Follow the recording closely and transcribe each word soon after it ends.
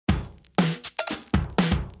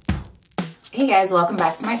Hey guys, welcome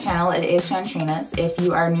back to my channel. It is Shantrina's. If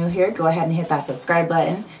you are new here, go ahead and hit that subscribe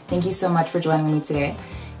button. Thank you so much for joining me today.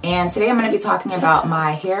 And today I'm going to be talking about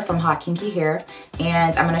my hair from Haute Kinky Hair,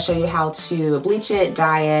 and I'm going to show you how to bleach it,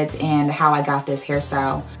 dye it, and how I got this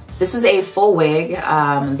hairstyle. This is a full wig.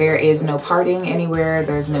 There is no parting anywhere,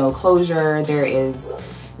 there's no closure, there is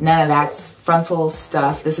none of that frontal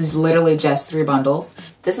stuff. This is literally just 3 bundles.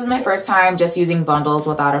 This is my first time just using bundles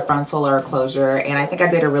without a frontal or a closure, and I think I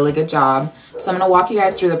did a really good job. So I'm gonna walk you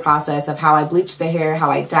guys through the process of how I bleached the hair,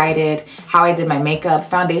 how I dyed it, how I did my makeup,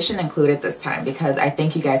 foundation included this time because I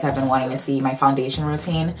think you guys have been wanting to see my foundation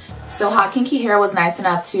routine. So Haute Kinky Hair was nice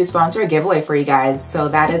enough to sponsor a giveaway for you guys, so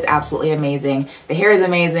that is absolutely amazing. The hair is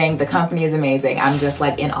amazing, the company is amazing. I'm just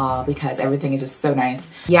like in awe because everything is just so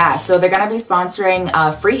nice. Yeah, so they're gonna be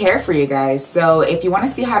sponsoring free hair for you guys. So if you wanna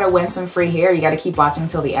see how to win some free hair, you gotta keep watching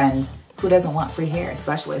till the end. Who doesn't want free hair,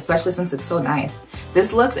 especially since it's so nice.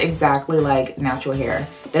 This looks exactly like natural hair,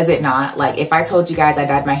 does it not? Like if I told you guys I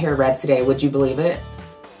dyed my hair red today, would you believe it?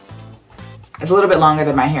 It's a little bit longer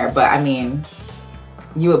than my hair, but I mean,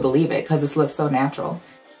 you would believe it because this looks so natural.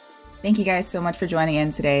 Thank you guys so much for joining in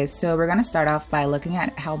today. So we're gonna start off by looking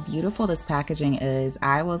at how beautiful this packaging is.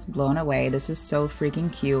 I was blown away. This is so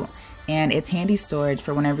freaking cute. And it's handy storage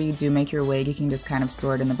for whenever you do make your wig, you can just kind of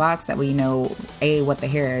store it in the box. That way you know what the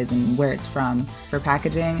hair is and where it's from. For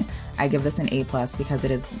packaging, I give this an A+ because it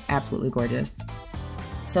is absolutely gorgeous.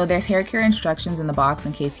 So there's hair care instructions in the box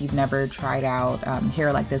in case you've never tried out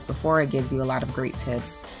hair like this before. It gives you a lot of great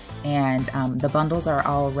tips. And the bundles are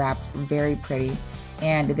all wrapped very pretty.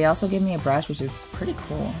 And they also give me a brush, which is pretty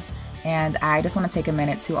cool. And I just want to take a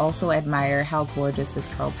minute to also admire how gorgeous this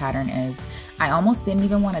curl pattern is. I almost didn't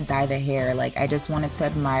even want to dye the hair. Like I just wanted to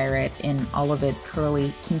admire it in all of its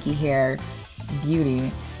curly, kinky hair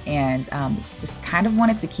beauty. And just kind of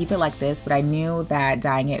wanted to keep it like this, but I knew that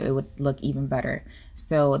dyeing it would look even better.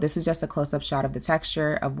 So this is just a close-up shot of the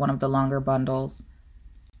texture of one of the longer bundles.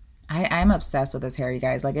 I'm obsessed with this hair, you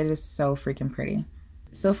guys. Like it is so freaking pretty.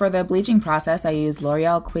 So for the bleaching process, I used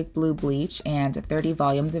L'Oreal Quick Blue Bleach and 30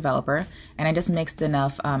 Volume Developer, and I just mixed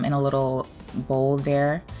enough in a little bowl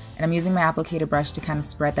there. And I'm using my applicator brush to kind of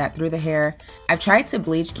spread that through the hair. I've tried to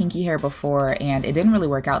bleach kinky hair before and it didn't really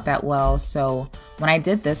work out that well, so when I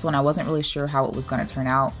did this one, I wasn't really sure how it was going to turn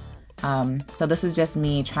out. So this is just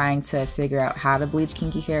me trying to figure out how to bleach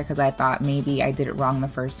kinky hair because I thought maybe I did it wrong the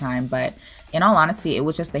first time, but in all honesty, it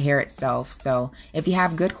was just the hair itself. So if you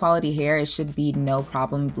have good quality hair, it should be no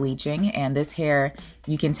problem bleaching. And this hair,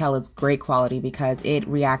 you can tell it's great quality because it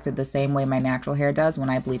reacted the same way my natural hair does when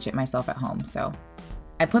I bleach it myself at home. So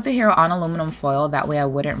I put the hair on aluminum foil, that way I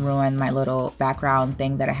wouldn't ruin my little background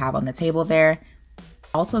thing that I have on the table there.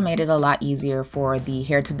 Also made it a lot easier for the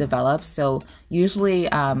hair to develop. So usually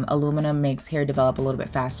aluminum makes hair develop a little bit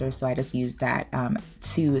faster, so I just use that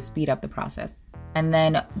to speed up the process. And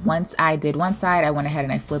then once I did one side, I went ahead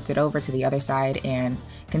and I flipped it over to the other side and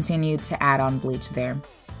continued to add on bleach there.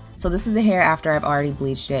 So this is the hair after I've already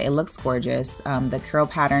bleached it. It looks gorgeous. The curl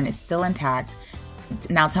pattern is still intact.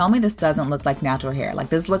 Now tell me this doesn't look like natural hair. Like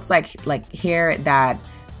this looks like hair that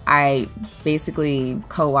I basically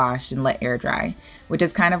co-washed and let air dry, which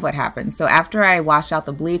is kind of what happened. So after I washed out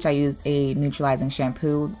the bleach, I used a neutralizing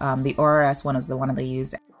shampoo. The ORS one was the one that I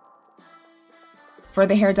used. For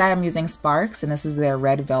the hair dye, I'm using Sparks, and this is their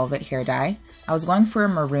Red Velvet hair dye. I was going for a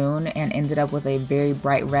maroon and ended up with a very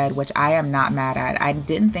bright red, which I am not mad at. I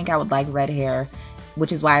didn't think I would like red hair,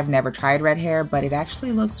 which is why I've never tried red hair, but it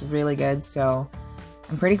actually looks really good, so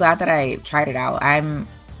I'm pretty glad that I tried it out. I'm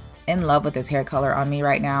in love with this hair color on me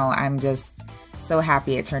right now. I'm just so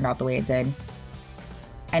happy it turned out the way it did.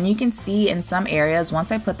 And you can see in some areas, once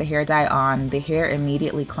I put the hair dye on, the hair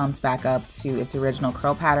immediately clumped back up to its original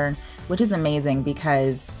curl pattern, which is amazing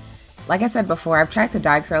because, like I said before, I've tried to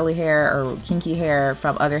dye curly hair or kinky hair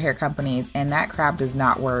from other hair companies, and that crap does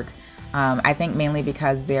not work. I think mainly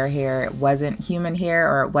because their hair wasn't human hair,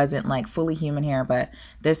 or it wasn't like fully human hair, but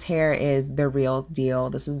this hair is the real deal.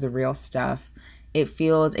 This is the real stuff. It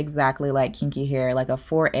feels exactly like kinky hair, like a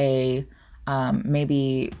 4A,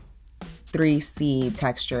 maybe 3C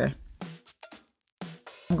texture.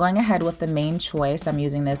 I'm going ahead with the main choice. I'm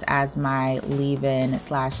using this as my leave-in /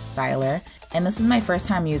 styler. And this is my first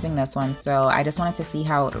time using this one, so I just wanted to see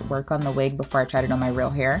how it would work on the wig before I tried it on my real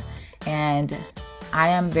hair. And I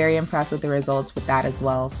am very impressed with the results with that as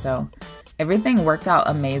well. So everything worked out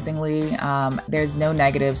amazingly. There's no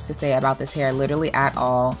negatives to say about this hair, literally at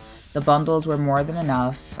all. The bundles were more than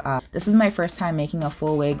enough. This is my first time making a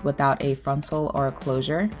full wig without a frontal or a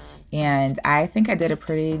closure, and I think I did a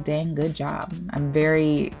pretty dang good job. I'm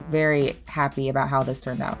very, very happy about how this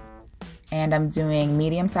turned out. And I'm doing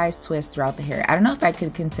medium-sized twists throughout the hair. I don't know if I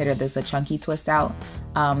could consider this a chunky twist out,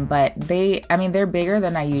 but they're bigger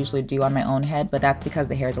than I usually do on my own head, but that's because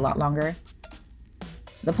the hair is a lot longer.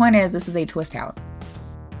 The point is, this is a twist out.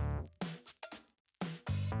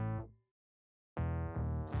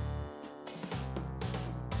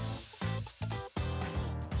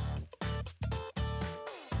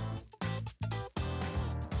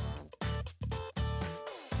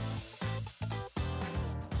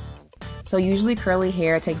 So usually curly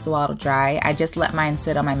hair takes a while to dry. I just let mine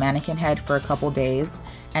sit on my mannequin head for a couple days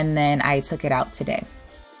and then I took it out today.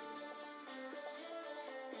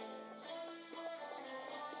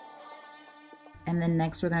 And then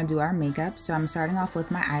next we're gonna do our makeup. So I'm starting off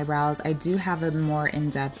with my eyebrows. I do have a more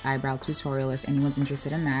in-depth eyebrow tutorial if anyone's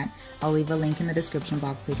interested in that. I'll leave a link in the description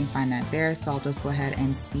box so you can find that there. So I'll just go ahead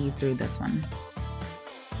and speed through this one.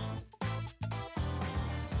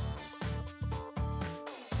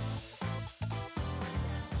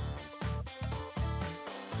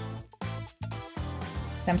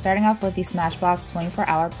 So I'm starting off with the Smashbox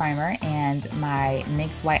 24-hour primer and my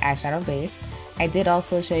NYX white eyeshadow base. I did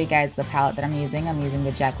also show you guys the palette that I'm using. I'm using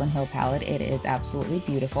the Jacklyn Hill palette. It is absolutely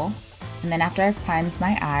beautiful. And then after I've primed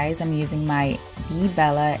my eyes, I'm using my B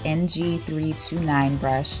Bella NG329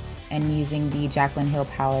 brush and using the Jacklyn Hill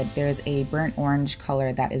palette. There's a burnt orange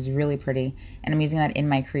color that is really pretty, and I'm using that in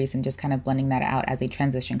my crease and just kind of blending that out as a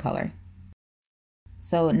transition color.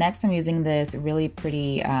 So next I'm using this really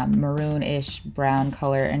pretty maroon-ish brown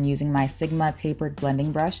color and using my Sigma tapered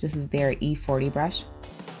blending brush. This is their E40 brush.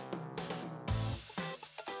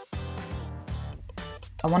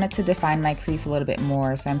 I wanted to define my crease a little bit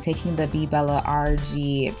more, so I'm taking the B Bella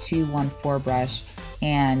RG214 brush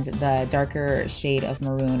and the darker shade of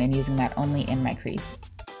maroon and using that only in my crease.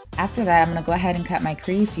 After that, I'm going to go ahead and cut my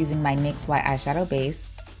crease using my NYX white eyeshadow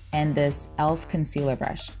base and this e.l.f. concealer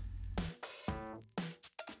brush.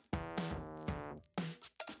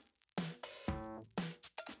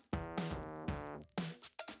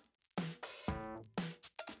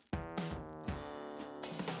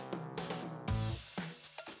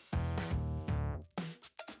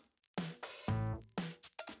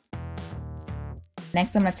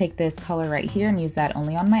 Next, I'm going to take this color right here and use that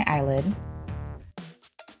only on my eyelid.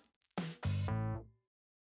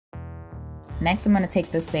 Next, I'm going to take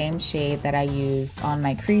the same shade that I used on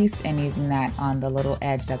my crease and using that on the little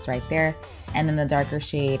edge that's right there, and then the darker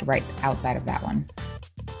shade right outside of that one.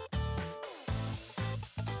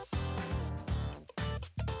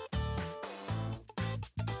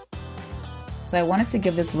 So I wanted to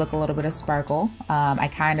give this look a little bit of sparkle. I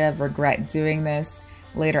kind of regret doing this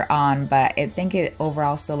later on, but I think it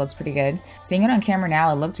overall still looks pretty good. Seeing it on camera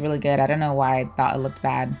now, it looked really good. I don't know why I thought it looked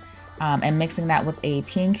bad. And mixing that with a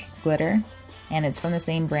pink glitter, and it's from the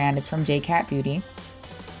same brand. It's from J-Cat Beauty.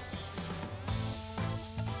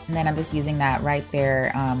 And then I'm just using that right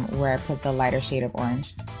there where I put the lighter shade of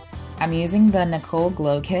orange. I'm using the Nicole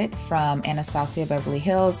Glow Kit from Anastasia Beverly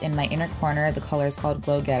Hills in my inner corner. The color is called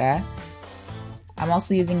Glow Getta. I'm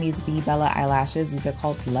also using these B Bella eyelashes. These are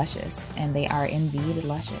called Luscious, and they are indeed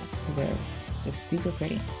luscious because they're just super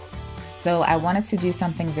pretty. So I wanted to do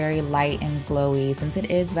something very light and glowy. Since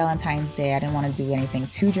it is Valentine's Day, I didn't want to do anything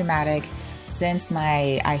too dramatic since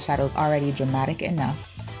my eyeshadow is already dramatic enough.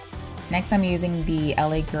 Next, I'm using the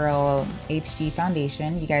LA Girl HD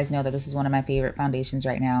foundation. You guys know that this is one of my favorite foundations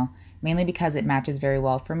right now, mainly because it matches very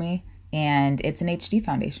well for me, and it's an HD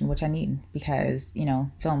foundation, which I need because, you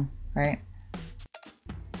know, film, right?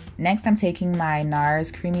 Next, I'm taking my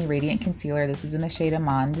NARS Creamy Radiant Concealer. This is in the shade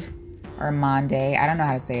Amande, or Amande. I don't know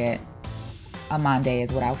how to say it. Amande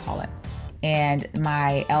is what I'll call it. And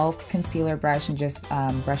my e.l.f. concealer brush and just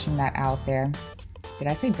brushing that out there. Did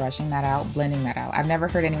I say brushing that out? Blending that out. I've never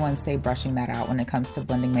heard anyone say brushing that out when it comes to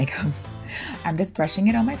blending makeup. I'm just brushing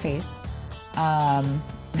it on my face.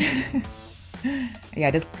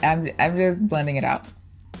 Yeah, I'm just blending it out.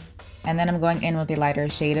 And then I'm going in with a lighter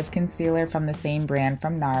shade of concealer from the same brand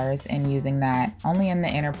from NARS and using that only in the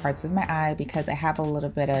inner parts of my eye because I have a little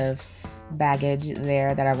bit of baggage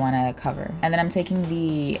there that I want to cover. And then I'm taking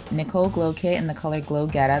the Nicole Glow Kit in the color Glow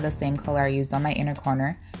Getta, the same color I used on my inner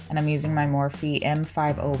corner, and I'm using my Morphe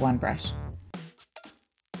M501 brush.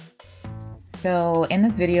 So in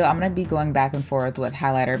this video, I'm going to be going back and forth with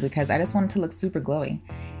highlighter because I just want it to look super glowy.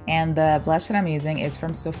 And the blush that I'm using is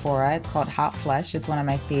from Sephora. It's called Hot Flush. It's one of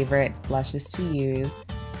my favorite blushes to use.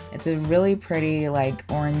 It's a really pretty, like,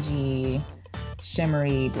 orangey,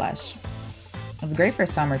 shimmery blush. It's great for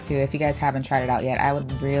summer too. If you guys haven't tried it out yet, I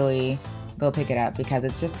would really go pick it up because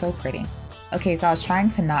it's just so pretty. Okay, so I was trying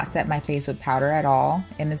to not set my face with powder at all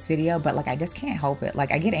in this video, but like I just can't help it.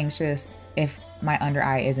 Like I get anxious if my under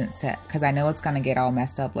eye isn't set because I know it's gonna get all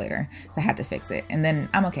messed up later. So I had to fix it, and then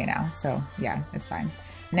I'm okay now. So yeah, it's fine.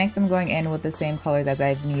 Next, I'm going in with the same colors as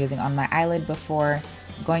I've been using on my eyelid before,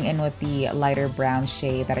 going in with the lighter brown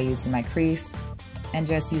shade that I used in my crease, and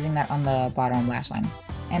just using that on the bottom lash line.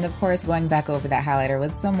 And of course, going back over that highlighter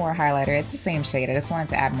with some more highlighter. It's the same shade, I just wanted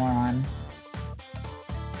to add more on.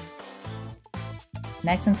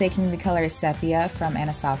 Next, I'm taking the color Sepia from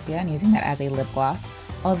Anastasia and using that as a lip gloss.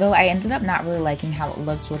 Although I ended up not really liking how it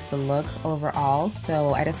looked with the look overall,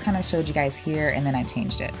 so I just kind of showed you guys here and then I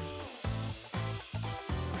changed it.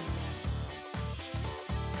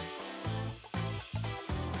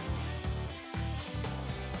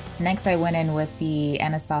 Next, I went in with the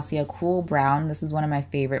Anastasia Cool Brown. This is one of my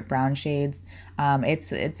favorite brown shades.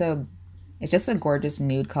 It's just a gorgeous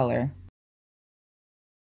nude color.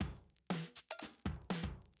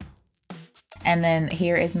 And then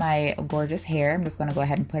here is my gorgeous hair. I'm just gonna go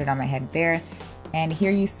ahead and put it on my head there. And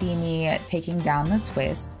here you see me taking down the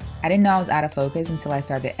twist. I didn't know I was out of focus until I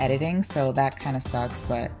started editing, so that kind of sucks,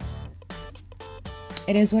 but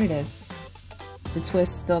it is what it is. The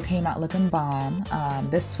twist still came out looking bomb.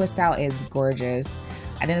 This twist out is gorgeous.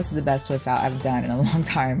 I think this is the best twist out I've done in a long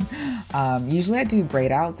time. Usually I do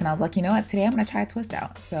braid outs, and I was like, you know what, today I'm gonna try a twist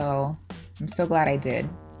out. So I'm so glad I did.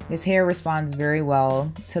 This hair responds very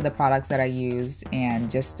well to the products that I used,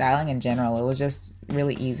 and just styling in general, it was just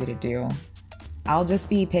really easy to do. I'll just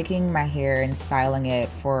be picking my hair and styling it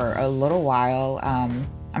for a little while.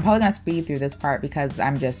 I'm probably gonna speed through this part because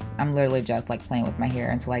I'm literally just like playing with my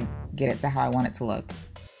hair until I get it to how I want it to look.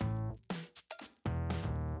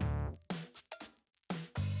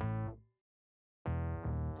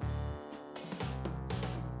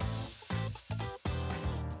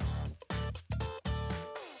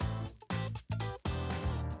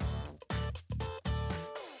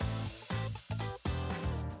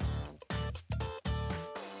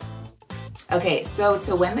 Okay, so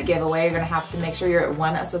to win the giveaway, you're gonna have to make sure you're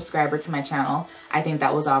a subscriber to my channel. I think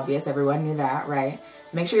that was obvious, everyone knew that, right?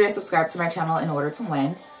 Make sure you're subscribed to my channel in order to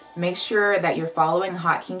win. Make sure that you're following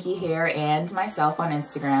Haute Kinky Hair and myself on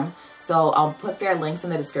Instagram. So I'll put their links in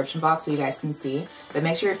the description box so you guys can see, but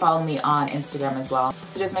make sure you're following me on Instagram as well.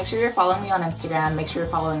 So just make sure you're following me on Instagram, make sure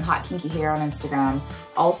you're following Haute Kinky Hair on Instagram.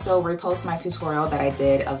 Also repost my tutorial that I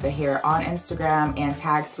did of the hair on Instagram and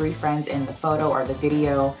tag 3 friends in the photo or the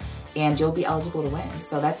video, and you'll be eligible to win.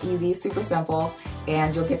 So that's easy, super simple,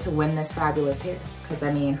 and you'll get to win this fabulous hair. Because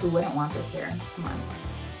I mean, who wouldn't want this hair? Come on.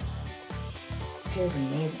 This hair is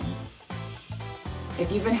amazing. If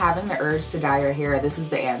you've been having the urge to dye your hair, this is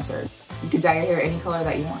the answer. You can dye your hair any color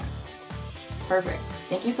that you want. Perfect.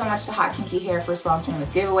 Thank you so much to Haute Kinky Hair for sponsoring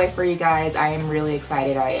this giveaway for you guys. I am really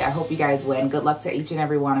excited. I hope you guys win. Good luck to each and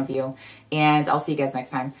every one of you. And I'll see you guys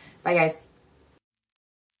next time. Bye guys.